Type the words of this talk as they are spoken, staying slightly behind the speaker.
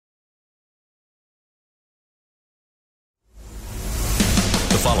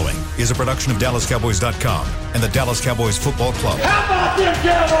following is a production of DallasCowboys.com and the Dallas Cowboys Football Club. How about them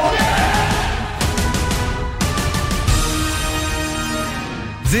Cowboys?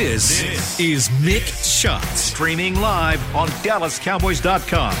 This is Mick Shots, streaming live on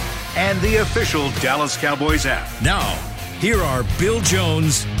DallasCowboys.com and the official Dallas Cowboys app. Now, here are Bill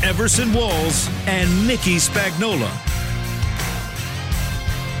Jones, Everson Walls, and Mickey Spagnola.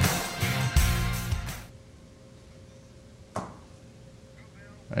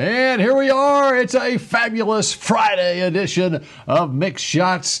 And here we are. It's a fabulous Friday edition of Mick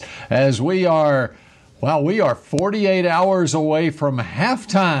Shots as we are 48 hours away from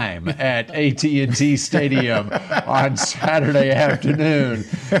halftime at AT&T Stadium on Saturday afternoon.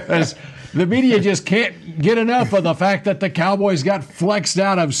 As the media just can't get enough of the fact that the Cowboys got flexed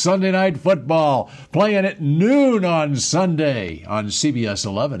out of Sunday Night Football, playing at noon on Sunday on CBS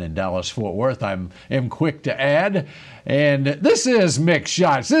 11 in Dallas-Fort Worth. I am quick to add. And this is Mick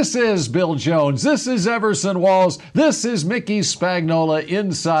Shots. This is Bill Jones. This is Everson Walls. This is Mickey Spagnola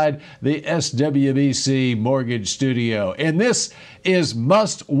inside the SWBC Mortgage Studio. And this is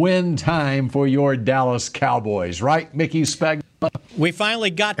must-win time for your Dallas Cowboys, right, Mickey Spagnola? We finally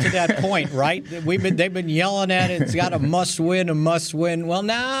got to that point, right? They've been yelling at it. It's got a must-win, a must-win. Well,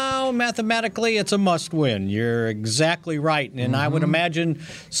 now, mathematically, it's a must-win. You're exactly right. And I would imagine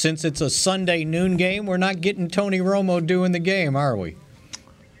since it's a Sunday noon game, we're not getting Tony Romo doing the game, are we?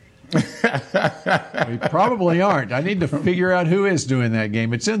 We probably aren't. I need to figure out who is doing that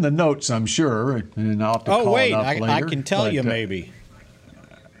game. It's in the notes, I'm sure. And I'll have to call it up later. I can tell you maybe.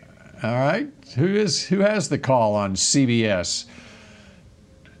 All right. Who has the call on CBS?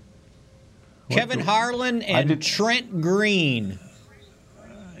 Kevin Harlan and Trent Green.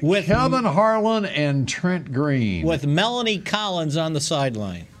 With Kevin Harlan and Trent Green. With Melanie Collins on the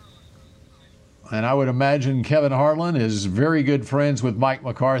sideline. And I would imagine Kevin Harlan is very good friends with Mike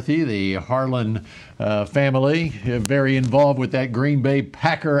McCarthy, the Harlan family, very involved with that Green Bay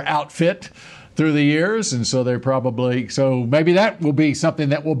Packer outfit through the years, and so maybe that will be something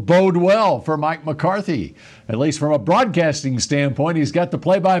that will bode well for Mike McCarthy, at least from a broadcasting standpoint. He's got the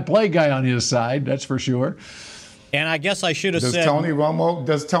play-by-play guy on his side, that's for sure. And I guess I should have said, Does Tony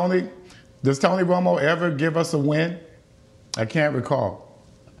Romo ever give us a win? I can't recall.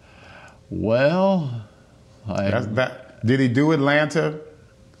 Well, did he do Atlanta?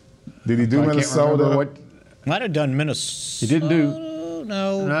 Did he do Minnesota? Might have done Minnesota. He didn't do.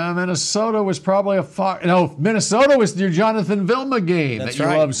 No, Minnesota was probably Minnesota was your Jonathan Vilma game that you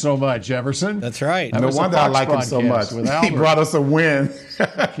love so much, Everson. That's right. No wonder I like him so much. He brought us a win.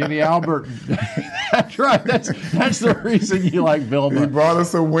 Kenny Albert. That's right. That's the reason you like Vilma. He brought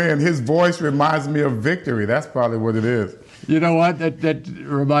us a win. His voice reminds me of victory. That's probably what it is. You know what? That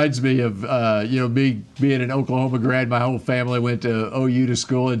reminds me of me being an Oklahoma grad. My whole family went to OU to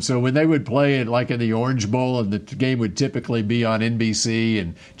school, and so when they would play it like in the Orange Bowl, and the game would typically be on NBC,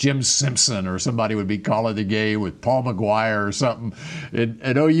 and Jim Simpson or somebody would be calling the game with Paul McGuire or something, and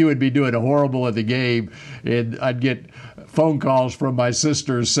OU would be doing horrible at the game, and I'd get phone calls from my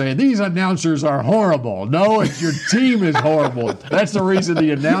sisters saying, these announcers are horrible. No, it's your team is horrible. That's the reason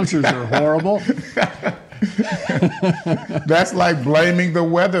the announcers are horrible. That's like blaming the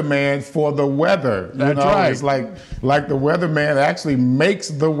weatherman for the weather. That's right. It's like the weatherman actually makes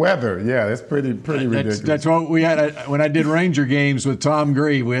the weather. Yeah, that's pretty ridiculous. That's what we had when I did Ranger games with Tom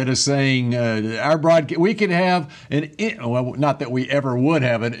Grieve. We had a saying: our broadcast. We could have not that we ever would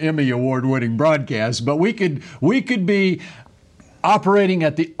have an Emmy award-winning broadcast, but we could be operating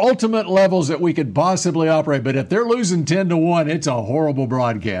at the ultimate levels that we could possibly operate. But if they're losing 10-1, it's a horrible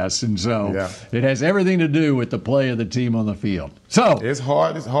broadcast. And so It has everything to do with the play of the team on the field. So it's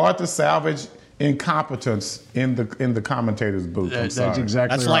hard to salvage incompetence in the commentator's booth. That's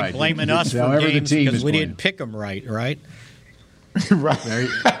exactly That's right. like blaming us for games because we didn't pick them right? Right.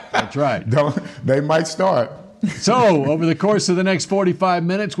 That's right. They might start. So, over the course of the next 45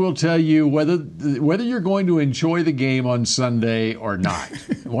 minutes, we'll tell you whether you're going to enjoy the game on Sunday or not.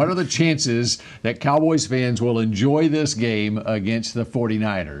 What are the chances that Cowboys fans will enjoy this game against the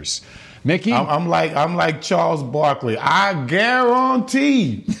 49ers? Mickey? I'm like Charles Barkley. I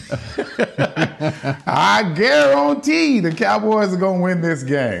guarantee the Cowboys are going to win this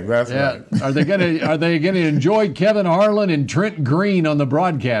game. That's right. Are they going to enjoy Kevin Harlan and Trent Green on the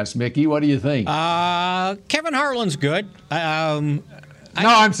broadcast, Mickey? What do you think? Kevin Harlan's good.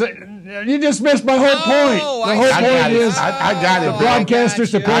 I'm saying you just missed my whole point. The whole point is I got it. The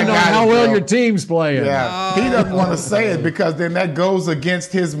broadcasters depend on how well your team's playing. Yeah, he doesn't want to say it because then that goes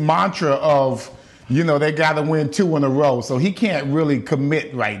against his mantra of, they got to win 2 in a row. So he can't really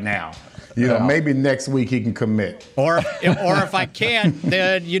commit right now. Maybe next week he can commit. Or if I can't,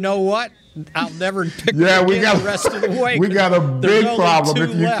 then you know what? I'll never pick the rest of the way. We got a big problem if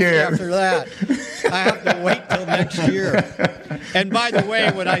you can't. After that, I have to wait till next year. And by the way,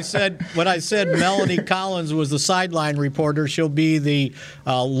 when I said Melanie Collins was the sideline reporter, she'll be the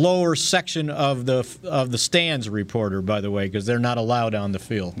lower section of the stands reporter. By the way, because they're not allowed on the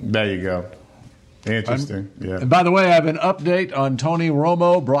field. There you go. Interesting. Yeah. And by the way, I have an update on Tony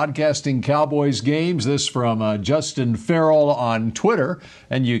Romo broadcasting Cowboys games. This from Justin Farrell on Twitter,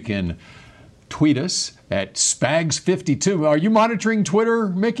 and you can tweet us at Spags52. Are you monitoring Twitter,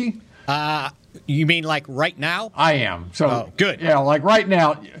 Mickey? You mean like right now? I am. So good. Yeah, like right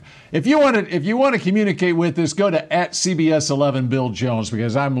now. If you want to communicate with us, go to @CBS11 Bill Jones,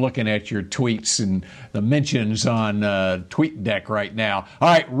 because I'm looking at your tweets and the mentions on TweetDeck right now. All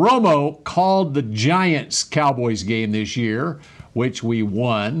right, Romo called the Giants Cowboys game this year, which we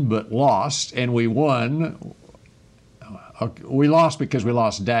won but lost, and we won. We lost because we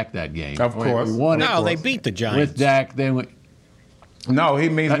lost Dak that game. Of course. We won no, they beat the Giants with Dak. Then no, he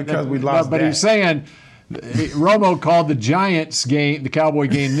means because we lost. But Dak. he's saying Romo called the Giants game, the Cowboy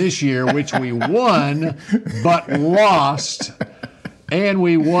game this year, which we won but lost, and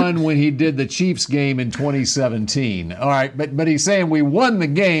we won when he did the Chiefs game in 2017. All right, but he's saying we won the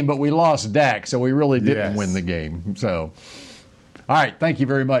game, but we lost Dak, so we really didn't win the game. So, all right, thank you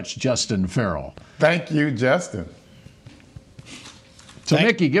very much, Justin Farrell. Thank you, Justin. So,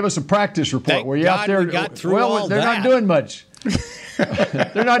 Mickey, give us a practice report. Were you out there? We got through all they're that. not doing much.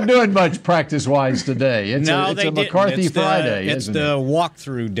 They're not doing much practice-wise today. It's a McCarthy Friday, It's the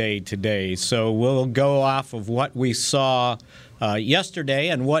walkthrough day today, so we'll go off of what we saw yesterday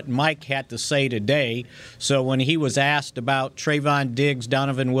and what Mike had to say today. So when he was asked about Trayvon Diggs,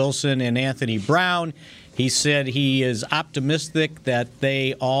 Donovan Wilson, and Anthony Brown, he said he is optimistic that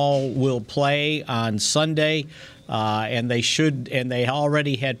they all will play on Sunday, and they should, and they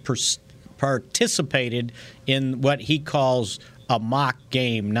already had participated in what he calls a mock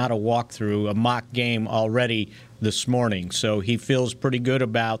game, not a walkthrough, a mock game already this morning. So he feels pretty good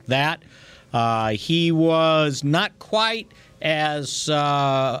about that. He was not quite as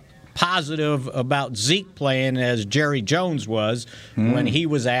positive about Zeke playing as Jerry Jones was when he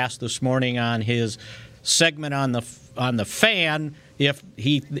was asked this morning on his segment on the Fan if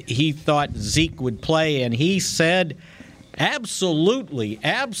he thought Zeke would play, and he said, absolutely.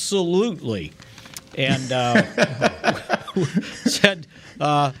 And said,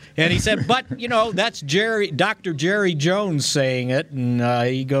 and he said, but that's Dr. Jerry Jones saying it, and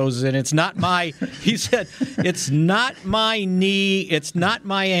he goes, and it's not my. He said, it's not my knee, it's not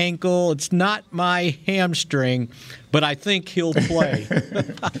my ankle, it's not my hamstring, but I think he'll play.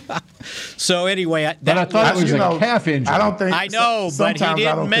 So anyway, but I thought it was a calf injury. I don't think. I know, but he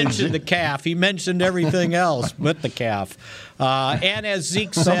didn't mention the calf. He mentioned everything else but the calf. And as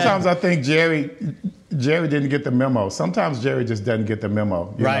Zeke said, sometimes I think Jerry didn't get the memo. Sometimes Jerry just doesn't get the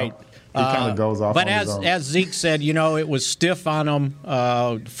memo. Right. He kind of goes off. But on his own. as Zeke said, it was stiff on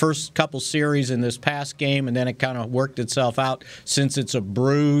him first couple series in this past game, and then it kind of worked itself out. Since it's a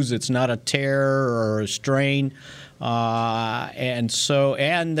bruise, it's not a tear or a strain. And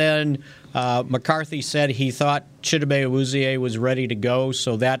then McCarthy said he thought Chidobe Awuzie was ready to go,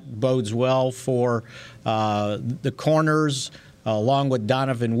 so that bodes well for the corners, along with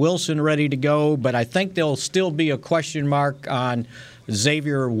Donovan Wilson ready to go. But I think there'll still be a question mark on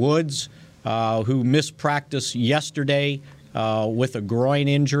Xavier Woods, who missed practice yesterday with a groin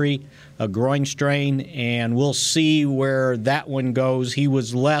injury, a groin strain, and we'll see where that one goes. He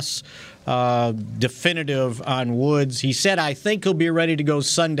was less definitive on Woods. He said, I think he'll be ready to go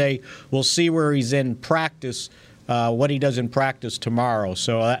Sunday. We'll see where he's in practice, what he does in practice tomorrow.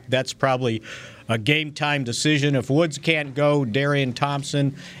 So that's probably a game-time decision. If Woods can't go, Darian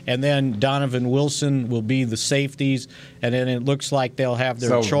Thompson and then Donovan Wilson will be the safeties, and then it looks like they'll have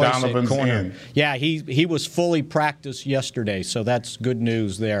their choice Donovan's at corner. In. Yeah, he was fully practiced yesterday, so that's good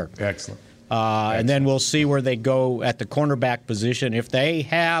news there. Excellent. And then we'll see where they go at the cornerback position. If they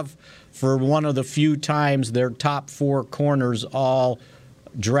have, for one of the few times, their top four corners all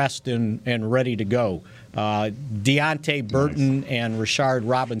dressed and ready to go. Deontay Burton and Rashard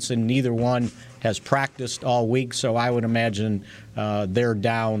Robinson, neither one has practiced all week, so I would imagine they're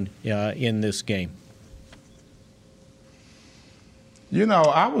down in this game.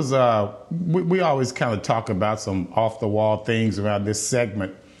 I was. We always kind of talk about some off-the-wall things around this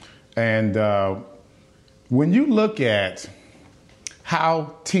segment, and when you look at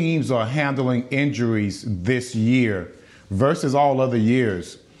how teams are handling injuries this year versus all other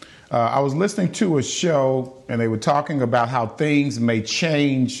years. I was listening to a show, and they were talking about how things may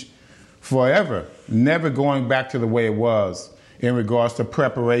change forever, never going back to the way it was in regards to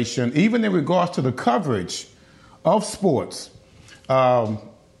preparation, even in regards to the coverage of sports.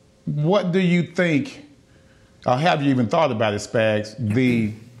 What do you think, or have you even thought about it, Spags,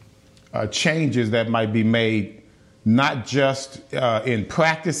 the changes that might be made, not just in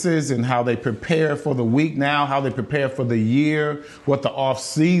practices and how they prepare for the week now, how they prepare for the year, what the off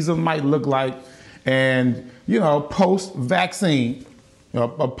season might look like, and, post-vaccine,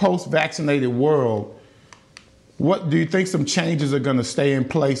 a post-vaccinated world, what do you think some changes are going to stay in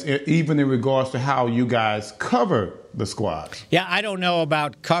place, even in regards to how you guys cover the squads? Yeah, I don't know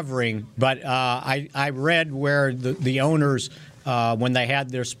about covering, but I read where the owners, when they had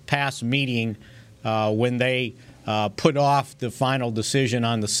their past meeting, when they put off the final decision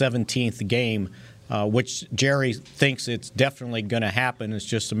on the 17th game, which Jerry thinks it's definitely going to happen. It's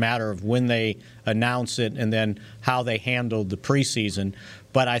just a matter of when they announce it and then how they handled the preseason.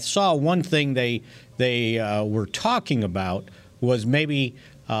 But I saw one thing they were talking about was maybe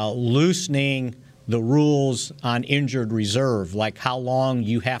loosening the rules on injured reserve, like how long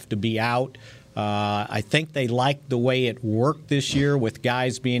you have to be out. I think they liked the way it worked this year with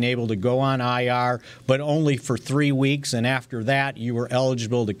guys being able to go on IR, but only for 3 weeks, and after that you were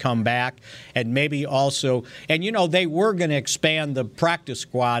eligible to come back. And maybe also, and they were going to expand the practice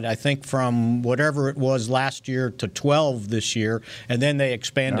squad, I think, from whatever it was last year to 12 this year, and then they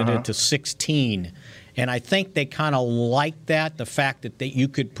expanded it to 16. And I think they kind of liked that, the fact that you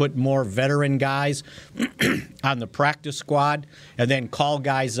could put more veteran guys on the practice squad and then call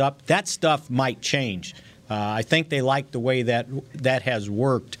guys up. That stuff might change. I think they like the way that has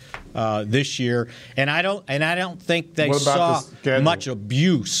worked this year, and I don't think they saw much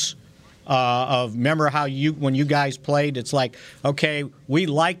abuse. Remember how when you guys played, it's like, okay, we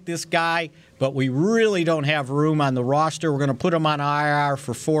like this guy, but we really don't have room on the roster. We're going to put him on IR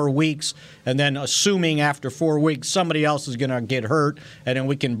for 4 weeks, and then assuming after 4 weeks somebody else is going to get hurt, and then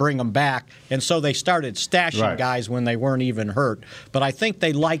we can bring them back. And so they started stashing guys when they weren't even hurt. But I think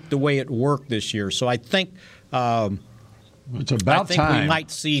they liked the way it worked this year. So I think it's about time. We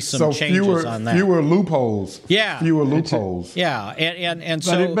might see some changes on that. Fewer loopholes. Yeah. Fewer loopholes. And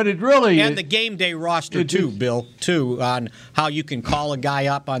so. But it really. And the game day roster too, Bill, on how you can call a guy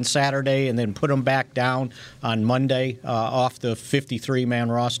up on Saturday and then put him back down on Monday off the 53-man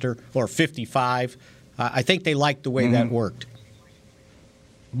roster or 55. I think they liked the way that worked.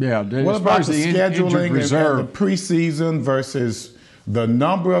 Yeah. What about the scheduling and the preseason versus the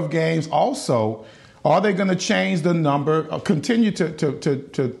number of games? Also, are they going to change the number, continue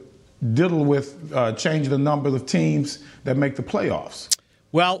to diddle with change the number of teams that make the playoffs?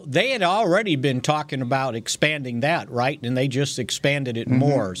 Well, they had already been talking about expanding that, right? And they just expanded it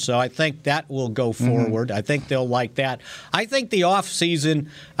more. So I think that will go forward. I think they'll like that. I think the offseason,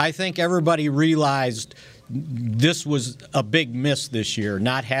 I think everybody realized this was a big miss this year,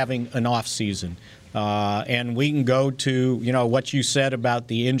 not having an offseason. And we can go to, what you said about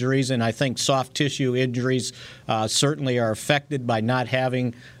the injuries, and I think soft tissue injuries certainly are affected by not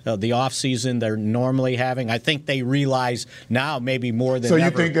having the offseason they're normally having. I think they realize now maybe more than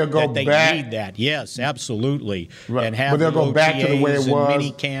ever think they'll go that they back? need that. Yes, absolutely. Right. And have but they'll go back to the way it was.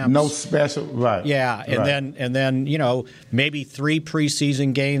 Mini camps. No special, right? Yeah, and then maybe 3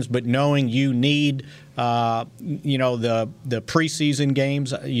 preseason games, but knowing you need. The preseason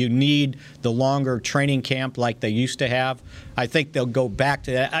games, you need the longer training camp like they used to have. I think they'll go back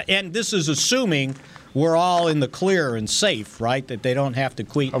to that. And this is assuming we're all in the clear and safe, right? That they don't have to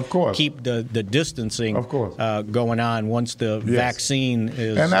keep the distancing going on once the vaccine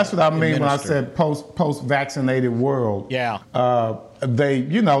is And that's what I mean when I said post-vaccinated world. Yeah.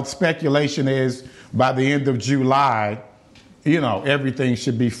 Speculation is by the end of July, everything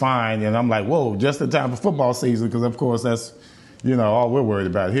should be fine. And I'm like, whoa, just in time for football season, because, of course, that's, all we're worried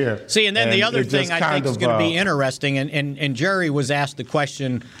about here. See, and then the other thing I think is going to be interesting, and Jerry was asked the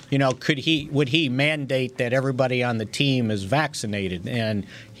question, would he mandate that everybody on the team is vaccinated? And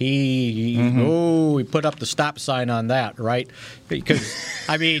he put up the stop sign on that, right? Because,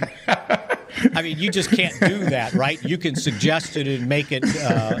 you just can't do that, right? You can suggest it and make it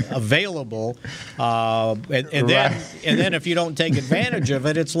available, and then if you don't take advantage of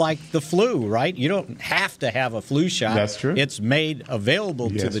it, it's like the flu, right? You don't have to have a flu shot. That's true. It's made available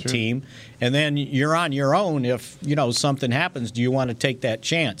to the team, and then you're on your own. If something happens, do you want to take that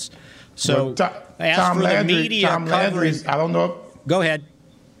chance? So, Tom Landry, I don't know. Go ahead.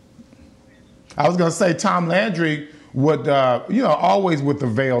 I was going to say Tom Landry would, always with the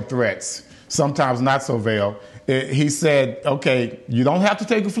veiled threats. Sometimes not so veiled. He said, okay, you don't have to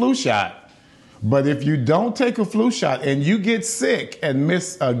take a flu shot, But if you don't take a flu shot and you get sick and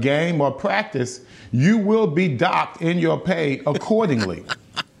miss a game or practice, you will be docked in your pay accordingly.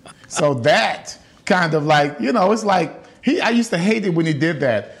 So that kind of like, it's like, I used to hate it when he did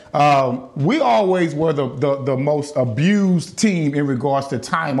that. We always were the most abused team in regards to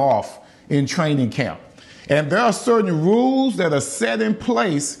time off in training camp. And there are certain rules that are set in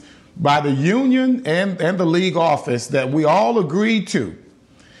place by the union and the league office that we all agreed to.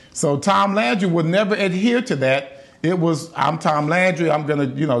 So Tom Landry would never adhere to that. It was, I'm Tom Landry, I'm going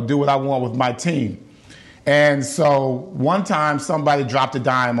to, do what I want with my team. And so one time somebody dropped a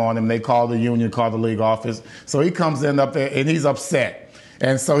dime on him. They called the union, called the league office. So he comes in up there and he's upset.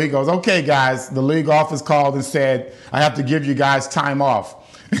 And so he goes, okay, guys, the league office called and said, I have to give you guys time off.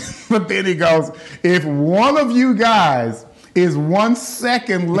 But then he goes, if one of you guys is 1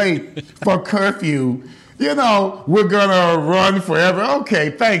 second late for curfew, we're going to run forever.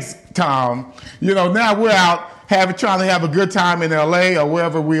 Okay, thanks, Tom. Now we're out trying to have a good time in L.A. or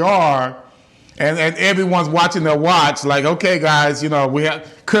wherever we are, and everyone's watching their watch like, okay, guys, we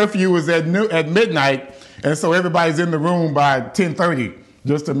have curfew is at midnight, and so everybody's in the room by 10:30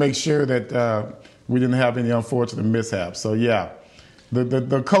 just to make sure that we didn't have any unfortunate mishaps. So, yeah,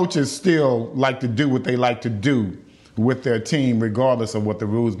 the coaches still like to do what they like to do with their team, regardless of what the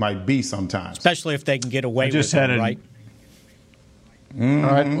rules might be sometimes. Especially if they can get away with it, right? Mm-hmm.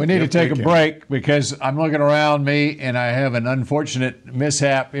 All right, we need to take a break because I'm looking around me and I have an unfortunate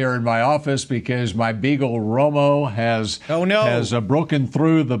mishap here in my office because my beagle Romo has broken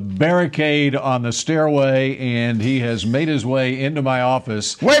through the barricade on the stairway and he has made his way into my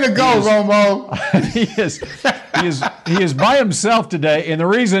office. Way to go, Romo! He is by himself today, and the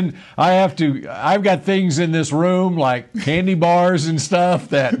reason I've got things in this room like candy bars and stuff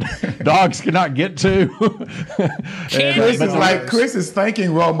that dogs cannot get to. Chris is thanking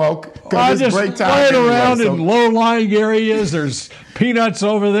Romo because it's great time. I just playing around in low-lying areas. There's peanuts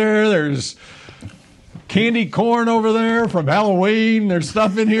over there. There's candy corn over there from Halloween. There's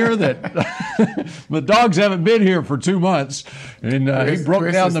stuff in here that the dogs haven't been here for 2 months. And he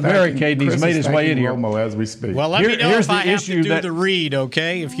broke down the barricade and he's made his way in here. Romo as we speak. Well, let me know if I have to do the read,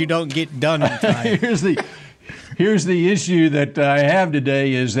 okay? If you don't get done in time. Here's the issue that I have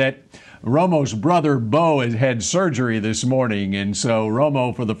today is that Romo's brother, Bo, had surgery this morning, and so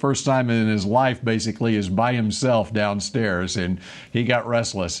Romo, for the first time in his life, basically is by himself downstairs, and he got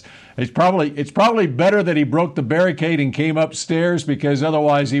restless. It's probably better that he broke the barricade and came upstairs because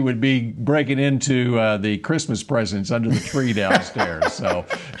otherwise he would be breaking into the Christmas presents under the tree downstairs. So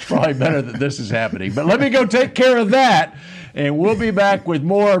it's probably better that this is happening. But let me go take care of that, and we'll be back with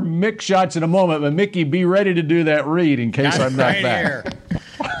more Mick Shots in a moment. But Mickey, be ready to do that read in case I'm not back.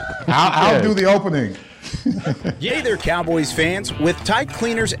 I'll do the opening. Hey there, Cowboys fans. With Tide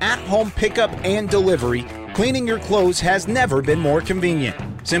Cleaners at-home pickup and delivery, cleaning your clothes has never been more convenient.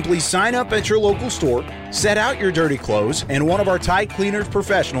 Simply sign up at your local store, set out your dirty clothes, and one of our Tide Cleaners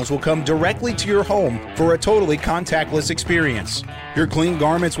professionals will come directly to your home for a totally contactless experience. Your clean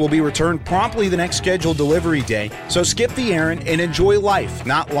garments will be returned promptly the next scheduled delivery day, so skip the errand and enjoy life,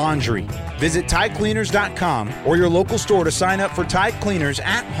 not laundry. Visit TideCleaners.com or your local store to sign up for Tide Cleaners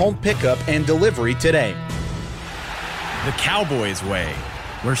at-home pickup and delivery today. The Cowboys way,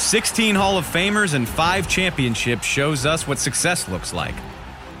 where 16 Hall of Famers and 5 championships shows us what success looks like.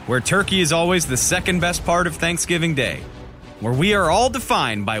 Where turkey is always the second best part of Thanksgiving Day. Where we are all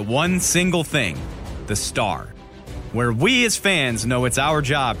defined by one single thing, the star. Where we as fans know it's our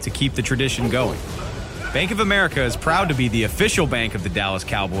job to keep the tradition going. Bank of America is proud to be the official bank of the Dallas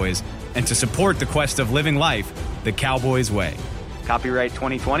Cowboys and to support the quest of living life the Cowboys way. Copyright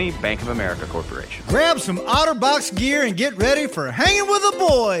 2020, Bank of America Corporation. Grab some OtterBox gear and get ready for hanging with the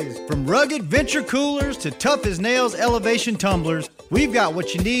boys. From rugged venture coolers to tough as nails elevation tumblers, we've got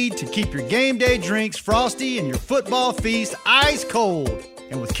what you need to keep your game day drinks frosty and your football feast ice cold.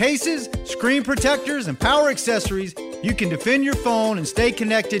 And with cases, screen protectors, and power accessories, you can defend your phone and stay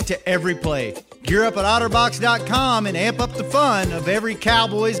connected to every play. Gear up at OtterBox.com and amp up the fun of every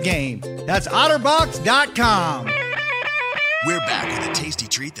Cowboys game. That's OtterBox.com. We're back with a tasty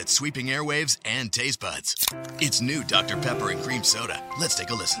treat that's sweeping airwaves and taste buds. It's new Dr. Pepper and Cream Soda. Let's take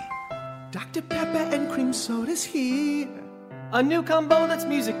a listen. Dr. Pepper and Cream Soda's here. A new combo that's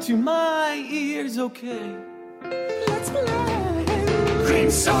music to my ears, okay. Let's play. Cream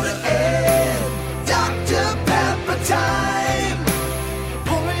Soda and Dr. Pepper time.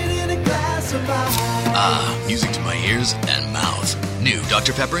 Pour it in a glass of ice. Ah, music to my ears and mouth. New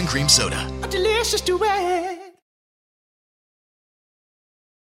Dr. Pepper and Cream Soda. A delicious duet.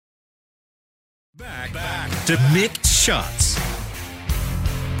 Back to Mick Shots.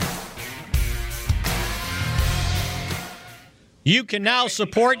 You can now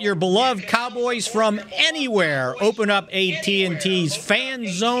support your beloved Cowboys from anywhere. Open up AT&T's Fan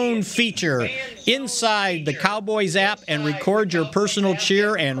Zone feature inside the Cowboys app and record your personal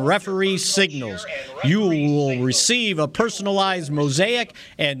cheer and referee signals. You will receive a personalized mosaic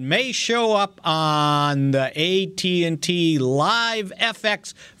and may show up on the AT&T Live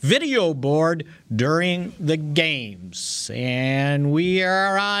FX video board during the games. And we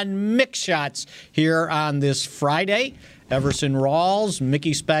are on Mix Shots here on this Friday. Everson Rawls,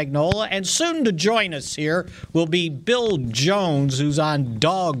 Mickey Spagnola, and soon to join us here will be Bill Jones, who's on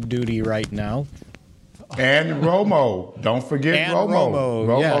dog duty right now. And Romo. Don't forget Romo.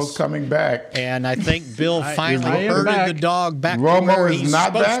 Romo's yes. coming back. And I think Bill finally herded the dog back to where he's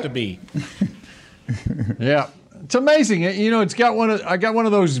supposed to be. Yeah. It's amazing. You know, I got one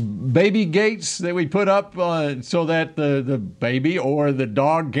of those baby gates that we put up so that the baby or the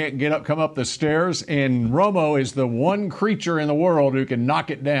dog can't come up the stairs. And Romo is the one creature in the world who can knock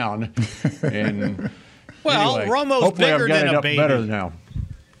it down. And well, anyway, Romo's bigger than a baby. Better now.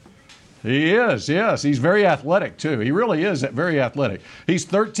 He is, yes. He's very athletic, too. He really is very athletic. He's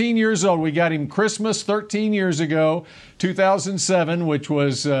 13 years old. We got him Christmas 13 years ago, 2007, which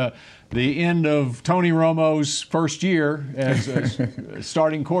was the end of Tony Romo's first year as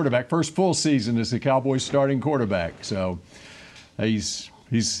starting quarterback, first full season as the Cowboys starting quarterback. So he's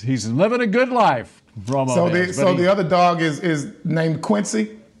living a good life, Romo. So the other dog is named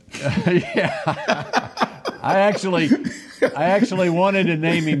Quincy? Yeah. I actually wanted to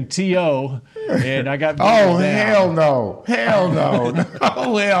name him T.O., and I got hell no. Hell no.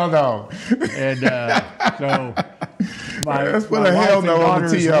 Oh, hell no. And so let's put a hell no on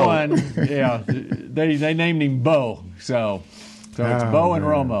the T.O. Yeah, they named him Bo. So it's Bo and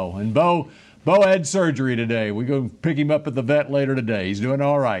Romo. And Bo had surgery today. We go pick him up at the vet later today. He's doing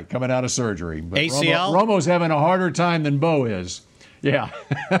all right, coming out of surgery. But ACL? Romo's having a harder time than Bo is. Yeah.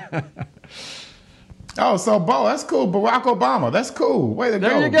 Oh, so Bo, that's cool. Barack Obama, that's cool. Way to go.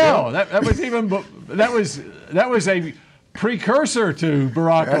 There you go. That was a precursor to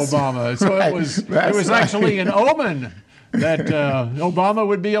Barack Obama. So right. it was actually an omen that Obama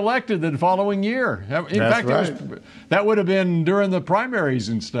would be elected the following year. In fact, that would have been during the primaries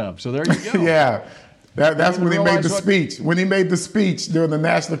and stuff. So there you go. Yeah. That's when he made the speech. When he made the speech during the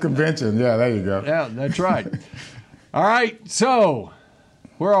national convention. Yeah, there you go. Yeah, that's right. All right, so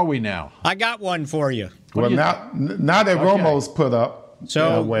where are we now? I got one for you. Well, now that Romo's put up.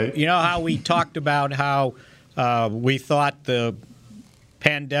 So, you know how we talked about how we thought the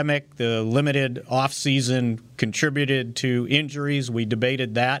pandemic, the limited offseason contributed to injuries. We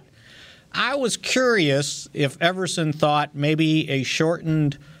debated that. I was curious if Everson thought maybe a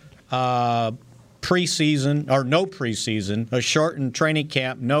shortened preseason or no preseason, a shortened training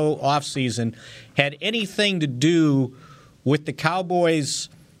camp, no offseason, had anything to do with the Cowboys'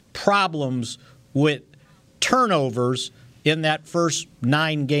 problems with turnovers in that first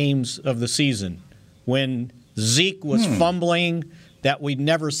 9 games of the season. When Zeke was fumbling, that we'd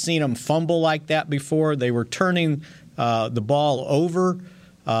never seen him fumble like that before. They were turning the ball over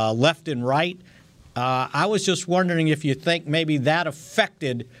left and right. I was just wondering if you think maybe that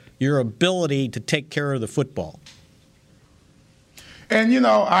affected your ability to take care of the football. And,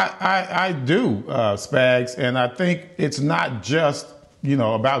 I do, Spags, and I think it's not just,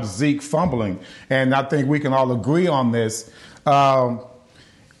 about Zeke fumbling. And I think we can all agree on this.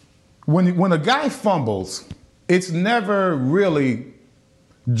 When a guy fumbles, it's never really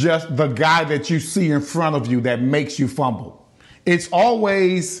just the guy that you see in front of you that makes you fumble. It's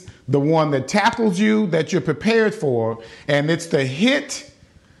always the one that tackles you that you're prepared for, and it's the hit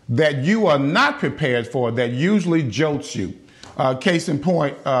that you are not prepared for that usually jolts you. Case in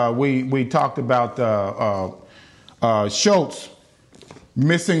point, we talked about Schultz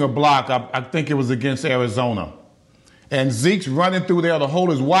missing a block. I think it was against Arizona. And Zeke's running through there. The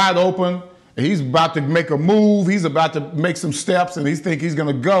hole is wide open. He's about to make a move. He's about to make some steps, and he thinks he's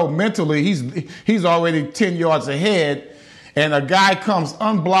going to go. Mentally, he's already 10 yards ahead. And a guy comes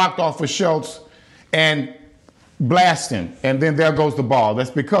unblocked off of Schultz and blasts him. And then there goes the ball.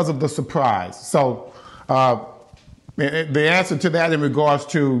 That's because of the surprise. So the answer to that in regards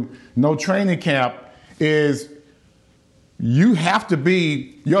to no training camp is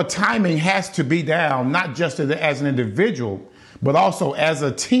your timing has to be down, not just as an individual, but also as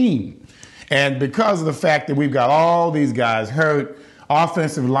a team. And because of the fact that we've got all these guys hurt,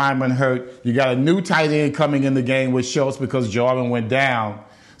 offensive linemen hurt, you got a new tight end coming in the game with Schultz because Jordan went down.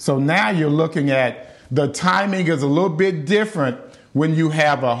 So now you're looking at the timing is a little bit different when you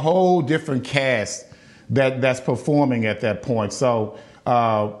have a whole different cast that's performing at that point. So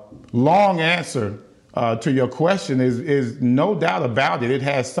long answer to your question is no doubt about it. It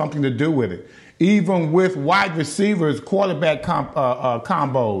has something to do with it. Even with wide receivers, quarterback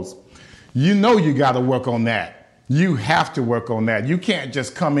combos, you got to work on that. You have to work on that. You can't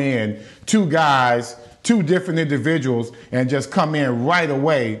just come in, two guys, two different individuals, and just come in right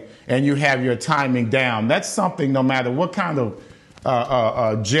away and you have your timing down. That's something no matter what kind of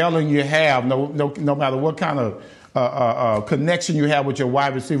gelling you have, no matter what kind of connection you have with your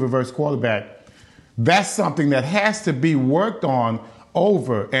wide receiver versus quarterback, that's something that has to be worked on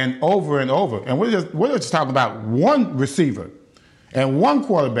over and over and over. And we're just talking about one receiver and one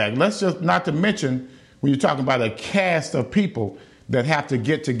quarterback. Let's just not to mention when you're talking about a cast of people that have to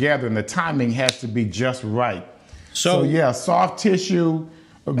get together and the timing has to be just right. So yeah, soft tissue.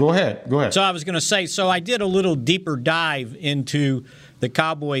 Go ahead. So I was going to say, I did a little deeper dive into the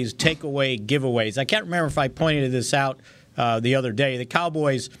Cowboys' takeaway giveaways. I can't remember if I pointed this out the other day. The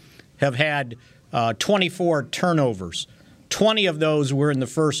Cowboys have had 24 turnovers. 20 of those were in the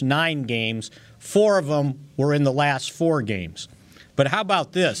first 9 games. 4 of them were in the last 4 games. But how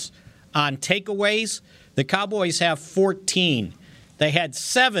about this? On takeaways, the Cowboys have 14. They had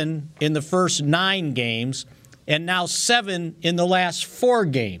 7 in the first 9 games, and now 7 in the last 4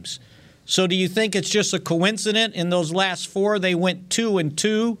 games. So do you think it's just a coincidence? In those last 4, they went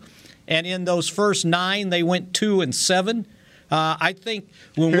 2-2, and in those first 9, they went 2-7? I think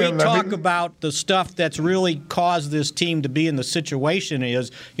when we talk about the stuff that's really caused this team to be in the situation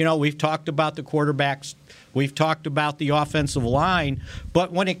is, we've talked about the quarterbacks, we've talked about the offensive line,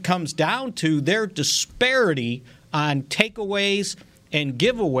 but when it comes down to their disparity on takeaways and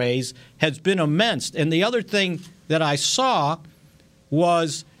giveaways has been immense. And the other thing that I saw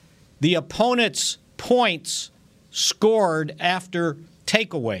was the opponent's points scored after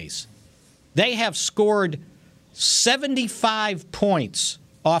takeaways. They have scored 75 points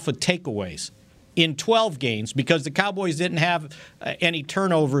off of takeaways in 12 games because the Cowboys didn't have any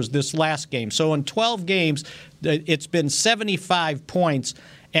turnovers this last game. So in 12 games, it's been 75 points.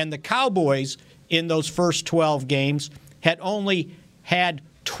 And the Cowboys in those first 12 games had only had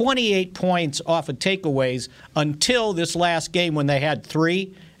 28 points off of takeaways until this last game when they had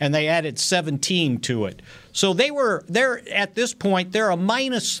 3 and they added 17 to it. So they're at this point, they're a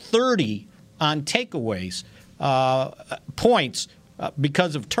minus 30 on takeaways points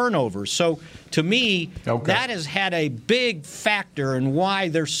because of turnovers. So to me, that has had a big factor in why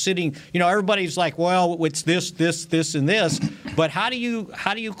they're sitting. Everybody's like, well, it's this, and this. But how do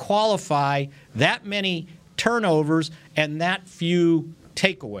you qualify that many turnovers and that few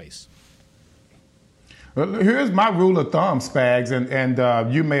takeaways? Well, here's my rule of thumb, Spags,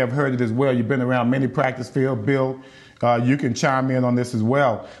 and you may have heard it as well. You've been around many practice fields. Bill, you can chime in on this as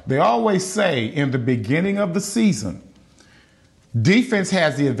well. They always say in the beginning of the season, defense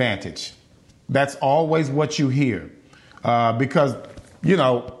has the advantage. That's always what you hear because,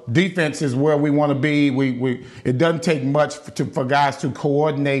 defense is where we want to be. It doesn't take much for guys to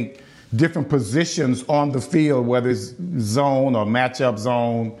coordinate different positions on the field, whether it's zone or matchup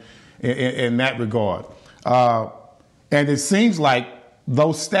zone in that regard. And it seems like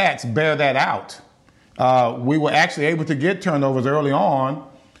those stats bear that out. We were actually able to get turnovers early on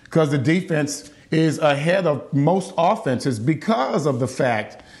because the defense is ahead of most offenses because of the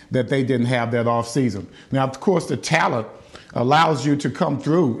fact that they didn't have that offseason. Now, of course, the talent allows you to come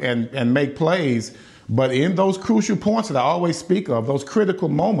through and make plays, but in those crucial points that I always speak of, those critical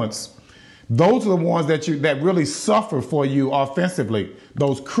moments, those are the ones that really suffer for you offensively.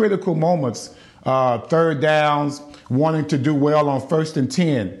 Those critical moments, third downs, wanting to do well on 1st and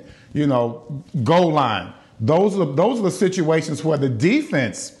 10, goal line. Those are the situations where the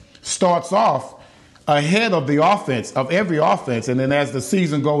defense starts off ahead of the offense, of every offense, and then as the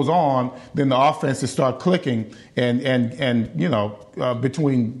season goes on, then the offenses start clicking and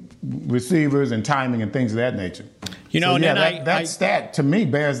between receivers and timing and things of that nature. That stat to me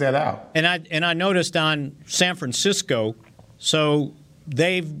bears that out. And I noticed on San Francisco, so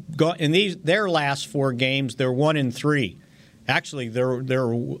they've got in their last 4 games, they're 1-3. Actually,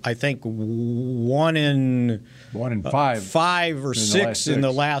 they're I think 1 in 5, 5 or 6 in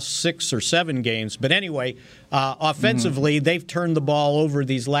the last 6 or 7 games. But anyway, offensively, they've turned the ball over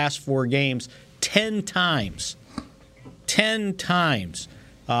these last 4 games 10 times. 10 times.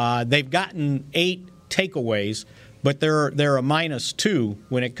 They've gotten 8 takeaways, but they're a -2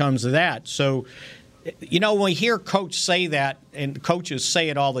 when it comes to that. So, when we hear coach say that, and coaches say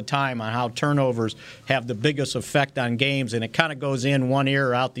it all the time on how turnovers have the biggest effect on games, and it kind of goes in one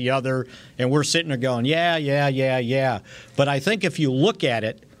ear, out the other, and we're sitting there going, yeah. But I think if you look at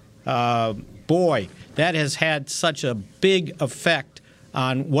it, that has had such a big effect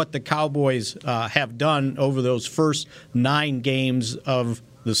on what the Cowboys have done over those first 9 games of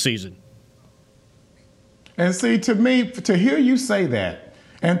the season. And see, to me, to hear you say that,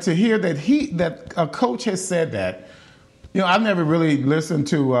 and to hear that a coach has said that, I've never really listened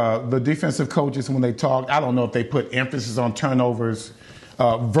to the defensive coaches when they talk. I don't know if they put emphasis on turnovers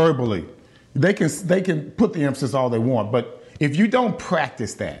verbally. They can put the emphasis all they want, but if you don't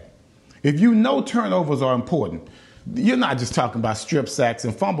practice that, if you know turnovers are important, you're not just talking about strip sacks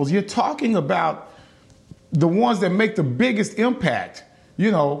and fumbles. You're talking about the ones that make the biggest impact,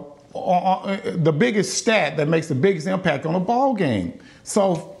 the biggest stat that makes the biggest impact on a ball game.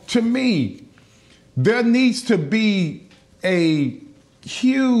 So to me, there needs to be a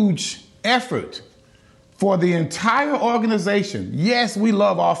huge effort for the entire organization. Yes, we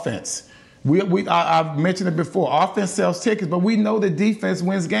love offense. I've mentioned it before. Offense sells tickets, but we know that defense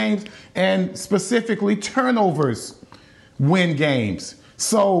wins games, and specifically turnovers win games.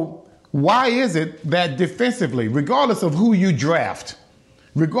 So why is it that defensively, regardless of who you draft,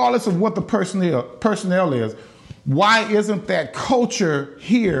 regardless of what the personnel is, why isn't that culture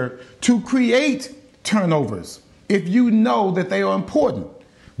here to create turnovers if you know that they are important?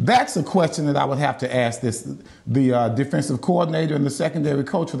 That's a question that I would have to ask the defensive coordinator and the secondary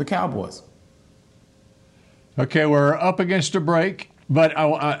coach for the Cowboys. Okay, we're up against a break, but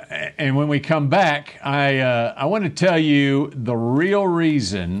and when we come back, I want to tell you the real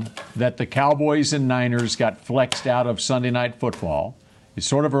reason that the Cowboys and Niners got flexed out of Sunday Night Football. It's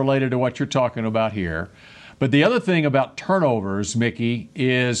sort of related to what you're talking about here. But the other thing about turnovers, Mickey,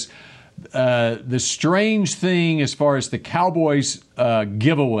 is the strange thing as far as the Cowboys'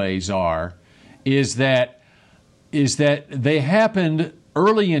 giveaways are, is that they happened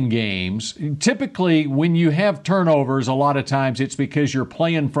early in games. Typically, when you have turnovers, a lot of times it's because you're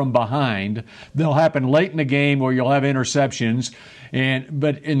playing from behind. They'll happen late in the game where you'll have interceptions.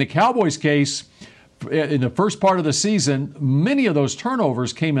 But in the Cowboys' case, in the first part of the season, many of those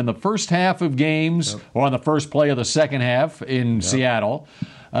turnovers came in the first half of games or on the first play of the second half in Seattle.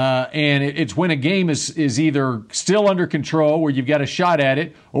 And it's when a game is either still under control where you've got a shot at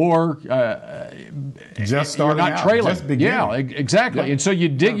it or just starting you're not out, trailing. just beginning. Yeah, exactly. Yeah. And so you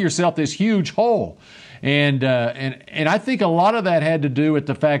dig yourself this huge hole. And I think a lot of that had to do with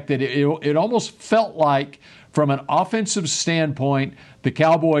the fact that it almost felt like, from an offensive standpoint, the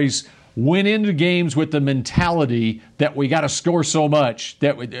Cowboys went into games with the mentality that we got to score so much,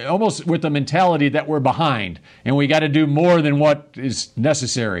 almost with the mentality that we're behind and we got to do more than what is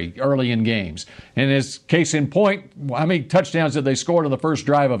necessary early in games. And as case in point, how many touchdowns did they score on the first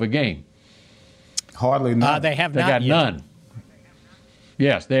drive of a game? Hardly none. They have they not got yet. None.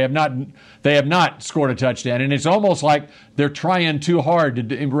 Yes, they have not. They have not scored a touchdown, and it's almost like they're trying too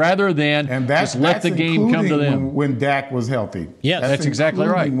hard rather than just let the game come to them. When Dak was healthy. Yes, that's exactly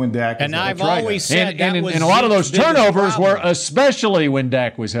right. When Dak was and healthy. I've always said and a lot of those turnovers were especially when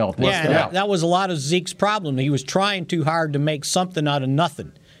Dak was healthy. Yeah, that was a lot of Zeke's problem. He was trying too hard to make something out of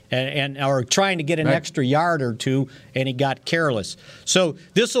nothing. Or trying to get an extra yard or two, and he got careless. So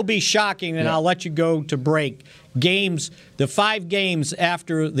this will be shocking, and I'll let you go to break. The 5 games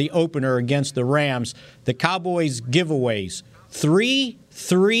after the opener against the Rams, the Cowboys giveaways: 3,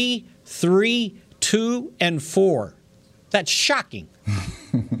 3, 3, 2, and 4. That's shocking.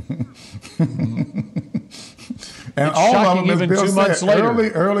 And it's all shocking of them, even 2 months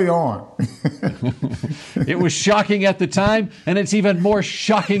later. Early on. It was shocking at the time, and it's even more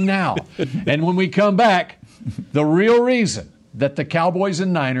shocking now. And when we come back, the real reason that the Cowboys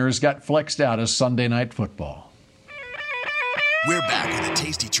and Niners got flexed out of Sunday Night Football. We're back with a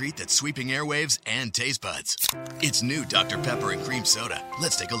tasty treat that's sweeping airwaves and taste buds. It's new Dr. Pepper and Cream Soda.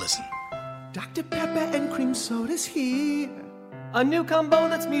 Let's take a listen. Dr. Pepper and Cream Soda's here. A new combo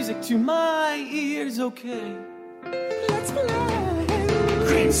that's music to my ears, okay. Let's play.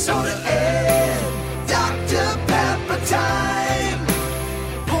 Cream Soda and Dr. Pepper time.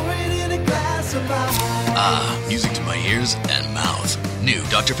 Pour it in a glass of ice. Music to my ears and mouth. New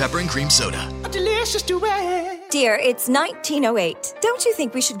Dr. Pepper and Cream Soda. A delicious duet. Dear, it's 1908. Don't you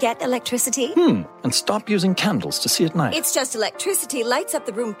think we should get electricity? And stop using candles to see at night. It's just electricity lights up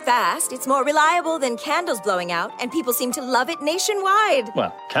the room fast. It's more reliable than candles blowing out, and people seem to love it nationwide.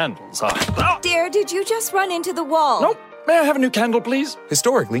 Well, candles are... Dear, did you just run into the wall? Nope. May I have a new candle, please?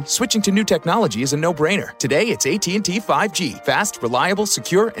 Historically, switching to new technology is a no-brainer. Today, it's AT&T 5G. Fast, reliable,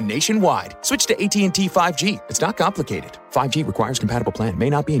 secure, and nationwide. Switch to AT&T 5G. It's not complicated. 5G requires compatible plan.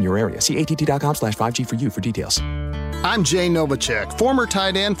 May not be in your area. See att.com/5G for you for details. I'm Jay Novacek, former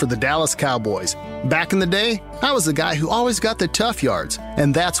tight end for the Dallas Cowboys. Back in the day, I was the guy who always got the tough yards,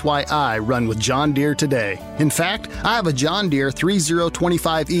 and that's why I run with John Deere today. In fact, I have a John Deere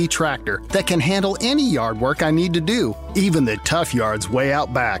 3025E tractor that can handle any yard work I need to do, even the tough yards way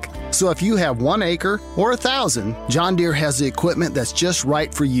out back. So if you have 1 acre or 1,000, John Deere has the equipment that's just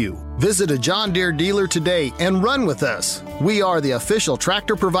right for you. Visit a John Deere dealer today and run with us. We are the official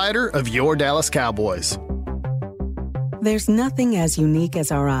tractor provider of your Dallas Cowboys. There's nothing as unique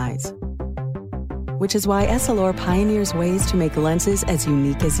as our eyes, which is why Essilor pioneers ways to make lenses as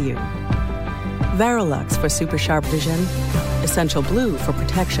unique as you. Verilux for super sharp vision, Essential Blue for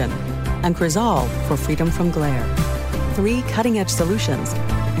protection, and Crizal for freedom from glare. 3 cutting-edge solutions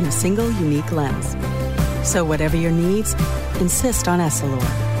in a single unique lens. So whatever your needs, insist on Essilor.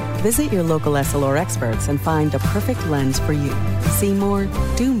 Visit your local Essilor experts and find the perfect lens for you. See more,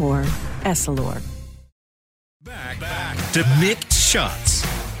 do more, Essilor. Back to Mixed Shots.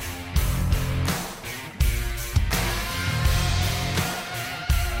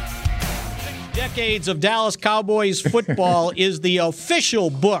 Decades of Dallas Cowboys football is the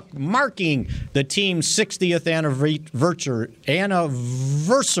official book marking the team's 60th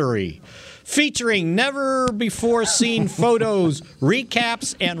anniversary, featuring never-before-seen photos,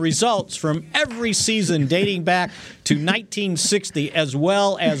 recaps, and results from every season dating back to 1960, as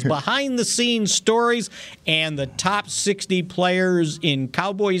well as behind-the-scenes stories and the top 60 players in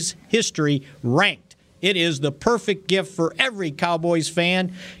Cowboys history ranked. It is the perfect gift for every Cowboys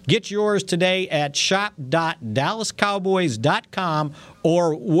fan. Get yours today at shop.dallascowboys.com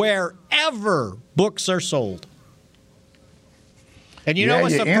or wherever books are sold. And you know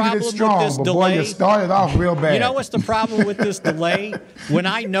what's the problem with this delay? Boy, you started off real bad. You know what's the problem with this delay? When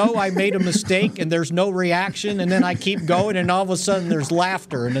I know I made a mistake and there's no reaction, and then I keep going, and all of a sudden there's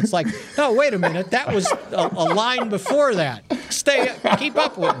laughter, and it's like, oh, wait a minute, that was a line before that. Keep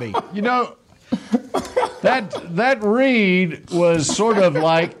up with me. You know, that read was sort of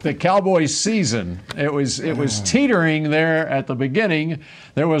like the Cowboys season. It was teetering there at the beginning.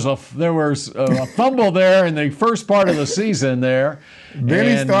 There was a fumble there in the first part of the season there. Then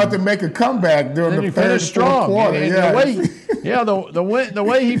he started to make a comeback during the third quarter. The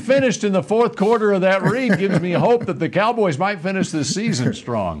way he finished in the fourth quarter of that read gives me hope that the Cowboys might finish this season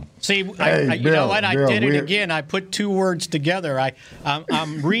strong. See, you know what? I did it again. I put 2 words together.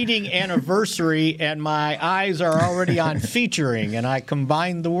 I'm reading anniversary, and my eyes are already on featuring, and I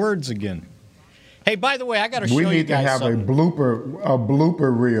combined the words again. Hey, by the way, I got to show you guys We need to have something. a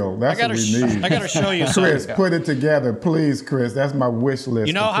blooper reel. That's what we need. I got to show you something. Chris, put it together, please, Chris. That's my wish list.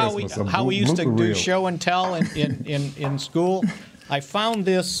 You know how we used to do reel. show and tell in school? I found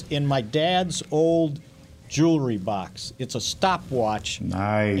this in my dad's old jewelry box. It's a stopwatch.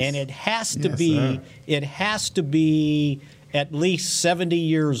 Nice. And it has to be at least 70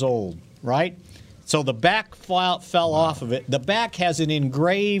 years old, right? So the back fell off of it. The back has an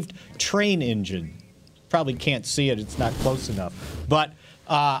engraved train engine. Probably can't see it. It's not close enough. But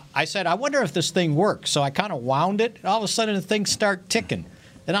I said, I wonder if this thing works. So I kind of wound it. And all of a sudden, the things start ticking.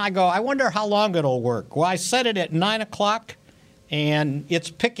 And I go, I wonder how long it'll work. Well, I set it at 9 o'clock, and it's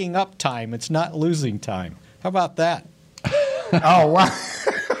picking up time. It's not losing time. How about that? Oh, wow.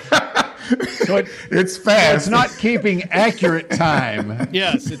 So it's fast. So it's not keeping accurate time.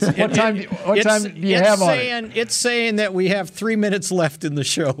 Yes. What time do you have on it? It's saying that we have 3 minutes left in the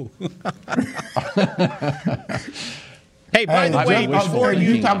show. Hey, by the way, before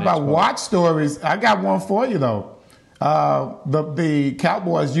you talk about watch stories, I got one for you, though. The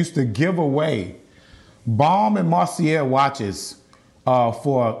Cowboys used to give away Baum and Mercier watches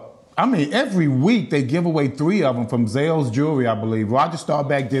every week they give away 3 of them from Zales Jewelry, I believe. Roger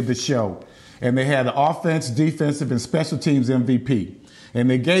Staubach did the show, and they had an offense, defensive, and special teams MVP. And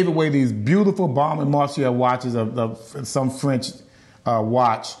they gave away these beautiful Baum and Mercier watches of some French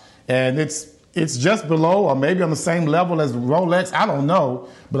watch. And it's just below or maybe on the same level as Rolex. I don't know,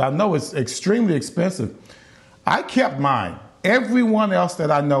 but I know it's extremely expensive. I kept mine. Everyone else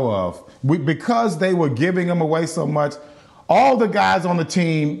that I know of, because they were giving them away so much, all the guys on the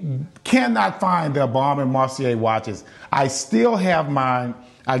team cannot find their Baum and Mercier watches. I still have mine.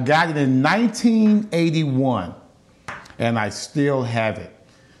 I got it in 1981, and I still have it.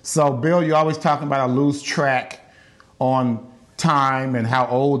 So, Bill, you're always talking about I lose track on time and how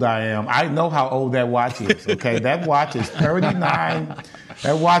old I am. I know how old that watch is, okay? That watch is 39.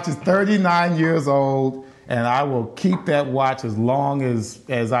 That watch is 39 years old, and I will keep that watch as long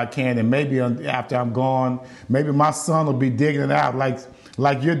as I can. And maybe after I'm gone, maybe my son will be digging it out like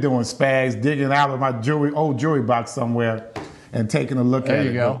you're doing, Spags, digging it out of my old jewelry box somewhere and taking a look at it. There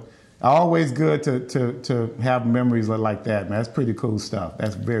you go. Always good to have memories like that, man. That's pretty cool stuff.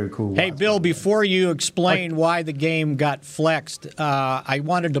 That's very cool. Hey, Bill, before you explain why the game got flexed, I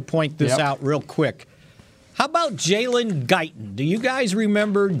wanted to point this out real quick. How about Jalen Guyton? Do you guys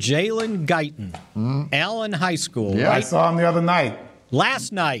remember Jalen Guyton? Allen High School, right? I saw him the other night.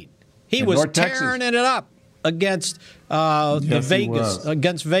 Last night. He was tearing it up against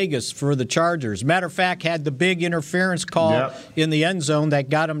against Vegas for the Chargers. Matter of fact, had the big interference call in the end zone that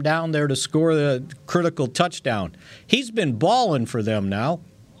got him down there to score the critical touchdown. He's been balling for them now.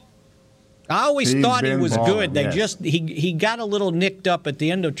 I always thought he was good. They he got a little nicked up at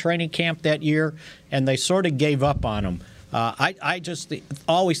the end of training camp that year, and they sort of gave up on him. I just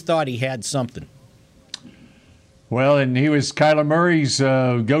always thought he had something. Well, and he was Kyler Murray's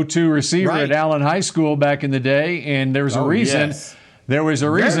go-to receiver at Allen High School back in the day, and there was a reason. Yes. There was a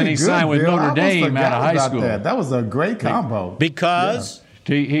reason he signed with Notre Dame out of high school. That was a great combo. Because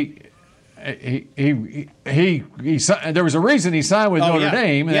there was a reason he signed with Notre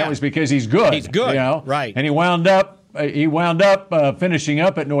Dame, and that was because he's good. He's good, right? And he wound up finishing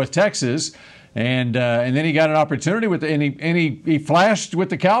up at North Texas. And then he got an opportunity and he flashed with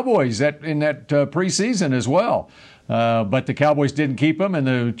the Cowboys in that preseason as well. But the Cowboys didn't keep him, and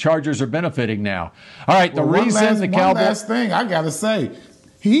the Chargers are benefiting now. All right, one last thing I gotta say,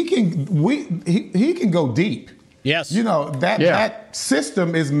 he can go deep. Yes, you know that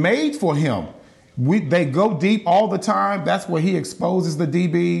system is made for him. They go deep all the time. That's where he exposes the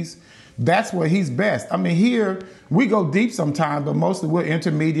DBs. That's where he's best. I mean, here we go deep sometimes, but mostly we're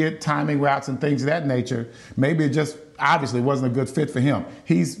intermediate timing routes and things of that nature. Maybe it just obviously wasn't a good fit for him.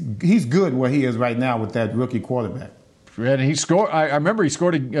 He's good where he is right now with that rookie quarterback. And he scored. I remember he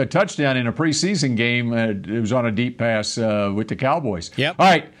scored a touchdown in a preseason game. It was on a deep pass with the Cowboys. Yep. All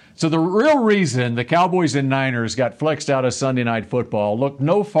right. So the real reason the Cowboys and Niners got flexed out of Sunday Night Football looked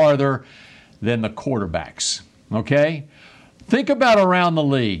no farther than the quarterbacks. Okay? Think about around the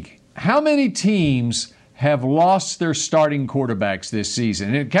league. How many teams have lost their starting quarterbacks this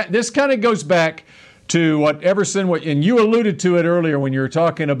season? This kind of goes back to what Everson, and you alluded to it earlier when you were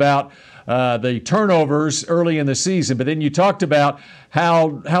talking about the turnovers early in the season, but then you talked about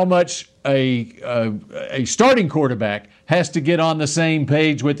how much a starting quarterback has to get on the same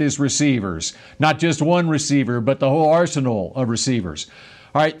page with his receivers. Not just one receiver, but the whole arsenal of receivers.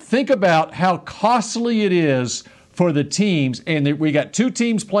 All right, think about how costly it is for the teams, and we got two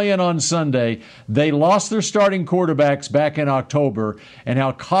teams playing on Sunday. They lost their starting quarterbacks back in October, and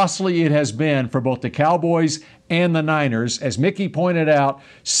how costly it has been for both the Cowboys and the Niners. As Mickey pointed out,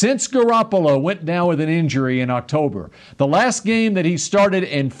 since Garoppolo went down with an injury in October, the last game that he started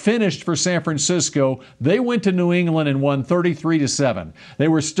and finished for San Francisco, they went to New England and won 33-7. They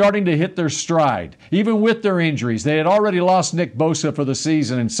were starting to hit their stride, even with their injuries. They had already lost Nick Bosa for the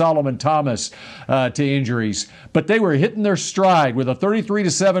season and Solomon Thomas to injuries, but they were hitting their stride with a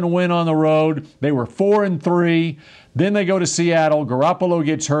 33-7 win on the road. They were 4-3. Then they go to Seattle. Garoppolo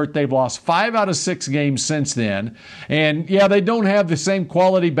gets hurt. They've lost 5 out of 6 games since then. And, yeah, they don't have the same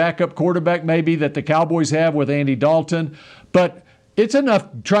quality backup quarterback maybe that the Cowboys have with Andy Dalton. But it's enough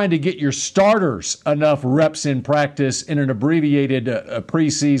trying to get your starters enough reps in practice in an abbreviated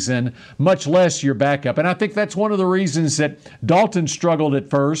preseason, much less your backup. And I think that's one of the reasons that Dalton struggled at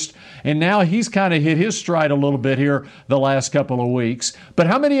first. And now he's kind of hit his stride a little bit here the last couple of weeks. But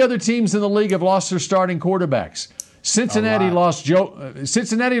how many other teams in the league have lost their starting quarterbacks? Cincinnati lost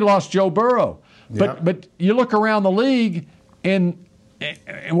Joe Burrow, but you look around the league, and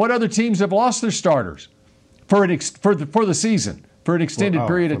what other teams have lost their starters for the season for an extended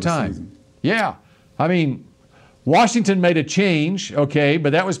period of time? Yeah, I mean, Washington made a change, okay,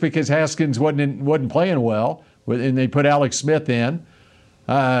 but that was because Haskins wasn't playing well, and they put Alex Smith in.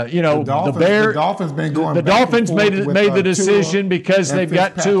 The Dolphins been going. The Dolphins made the decision because they've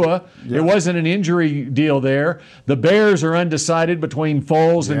got Tua. Yeah. It wasn't an injury deal there. The Bears are undecided between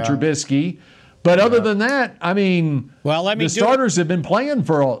Foles and Trubisky. But other than that, I mean, the starters have been playing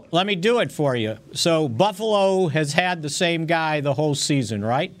for all. Let me do it for you. So Buffalo has had the same guy the whole season,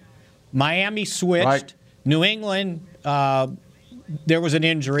 right? Miami switched. Right. New England, there was an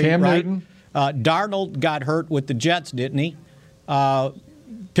injury. Cam right? Newton. Darnold got hurt with the Jets, didn't he?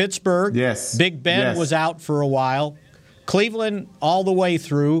 Pittsburgh, Big Ben was out for a while. Cleveland all the way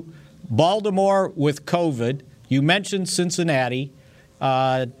through. Baltimore with COVID. You mentioned Cincinnati.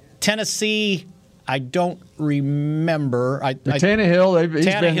 Tennessee, I don't remember. Tannehill, he's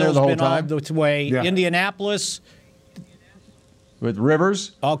been there the whole time. All the way. Yeah. Indianapolis, with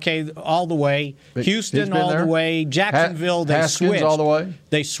Rivers. Okay, all the way. But Houston all the way. Jacksonville, they Haskins switched. all the way.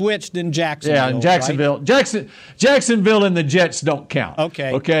 They switched in Jacksonville. Yeah, in Jacksonville. Right? Jacksonville and the Jets don't count.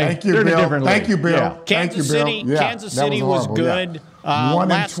 Okay. Thank you, They're in a Bill. different Thank league. you, Bill. Yeah. Kansas City, Yeah, Kansas that City was horrible, good. yeah. 1 and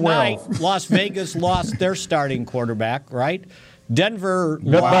Last 12. night, Las Vegas lost their starting quarterback, right? Denver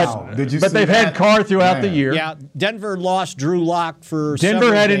But Did you see they've that? had Carr throughout the Man. year. Yeah, Denver lost Drew Lock for Denver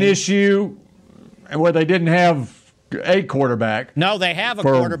several had an games. issue where they didn't have a quarterback. No, they have a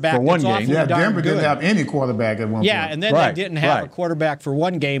for quarterback one that's game. awfully Yeah, darn Denver good. didn't have any quarterback at one point. Yeah, and then Right, they didn't have a right. quarterback for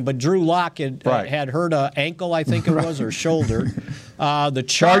one game, but Drew Lock had hurt an ankle, I think it was, or shoulder. The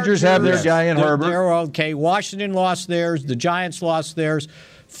Chargers have their guy in Herbert. They're okay. Washington lost theirs. The Giants lost theirs.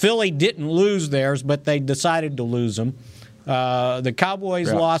 Philly didn't lose theirs, but they decided to lose them. The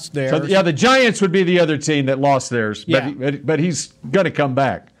Cowboys lost theirs. So, the Giants would be the other team that lost theirs, but he's going to come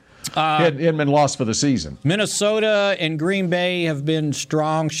back. He hadn't been lost for the season. Minnesota and Green Bay have been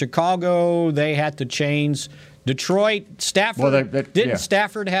strong. Chicago, they had to change. Detroit, Stafford. Didn't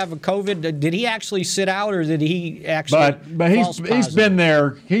Stafford have a COVID? Did he actually sit out, or did he actually? But he's been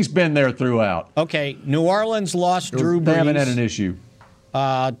there. He's been there throughout. Okay, New Orleans lost Drew Brees. They haven't had an issue.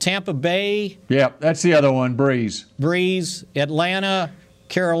 Tampa Bay. Yeah, that's the other one. Breeze. Atlanta,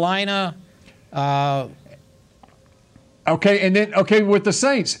 Carolina. Okay, with the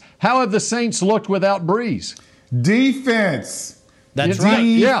Saints, how have the Saints looked without Breeze? Defense. That's right.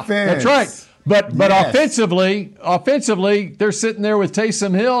 Yeah, that's right. But Yes. offensively, they're sitting there with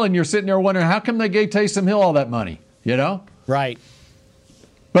Taysom Hill, and you're sitting there wondering how come they gave Taysom Hill all that money. You know? Right.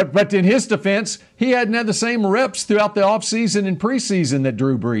 But in his defense, he hadn't had the same reps throughout the offseason and preseason that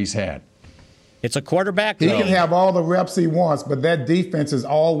Drew Brees had. It's a quarterback. He can have all the reps he wants, but that defense is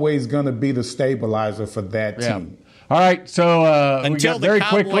always going to be the stabilizer for that team. All right, so until we got the very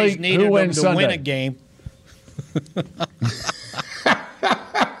Cowboys quickly, needed who wins them to Sunday? win a game.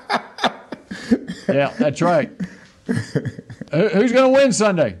 Yeah, that's right. Who's going to win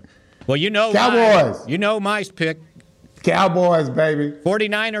Sunday? Well, you know, Cowboys. You know my pick. Cowboys, baby.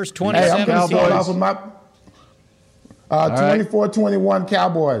 49ers, 27. Hey, I'm going to start off with my right. 24-21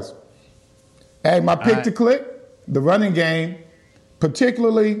 Cowboys. Hey, my pick to click, the running game,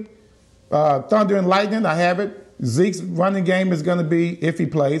 particularly Thunder and Lightning, I have it. Zeke's running game is going to be, if he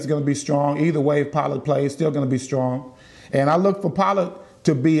plays, going to be strong. Either way, if Pollard plays, still going to be strong. And I look for Pollard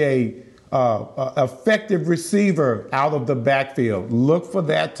to be a effective receiver out of the backfield. Look for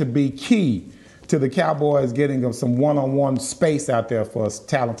that to be key to the Cowboys getting them some one-on-one space out there for a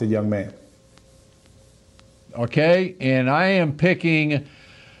talented young man. Okay, and I am picking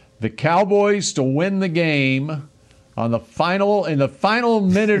the Cowboys to win the game in the final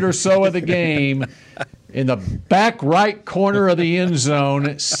minute or so of the game. In the back right corner of the end zone,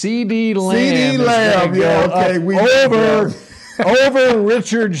 CeeDee Lamb over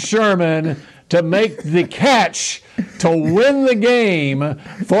Richard Sherman to make the catch to win the game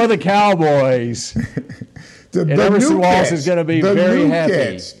for the Cowboys. And Everson Walls is going to be very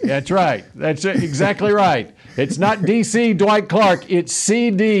happy. That's right. That's exactly right. It's not D.C. Dwight Clark. It's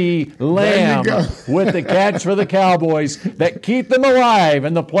C.D. Lamb with the catch for the Cowboys that keep them alive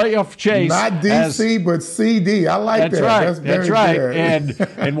in the playoff chase. Not D.C., but C.D. I like that. Right. That's right. Good.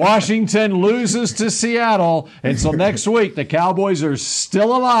 And Washington loses to Seattle. And so next week, the Cowboys are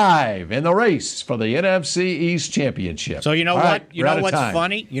still alive in the race for the NFC East Championship. So you know All what? right, You know what's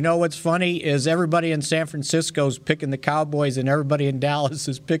funny? You know what's funny is everybody in San Francisco's picking the Cowboys and everybody in Dallas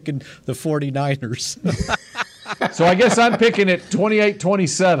is picking the 49ers. So I guess I'm picking it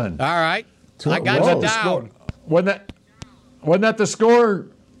 28-27. All right. I got you down. Wasn't that the score?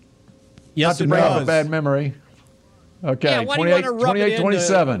 Yes, Not to bring up a bad memory. Okay,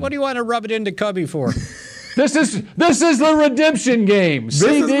 28-27. What do you want to rub it into Cubby for? This is the redemption game.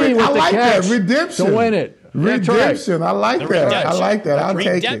 CD with I the like catch that. Redemption. to win it. Redemption. Right. I like that. Redemption. I like that. I'll take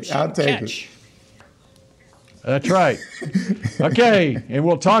Redemption it. I'll take catch. it. That's right. Okay, and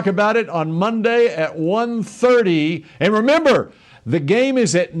we'll talk about it on Monday at 1:30. And remember, the game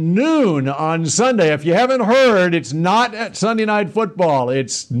is at noon on Sunday. If you haven't heard, it's not at Sunday Night Football.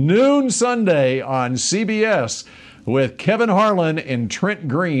 It's noon Sunday on CBS with Kevin Harlan and Trent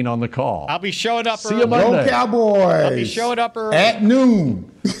Green on the call. I'll be showing up See early. you Monday. Go Cowboys. I'll be showing up early. At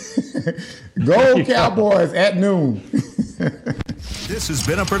noon. Go Cowboys at noon. This has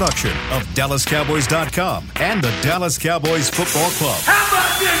been a production of DallasCowboys.com and the Dallas Cowboys Football Club.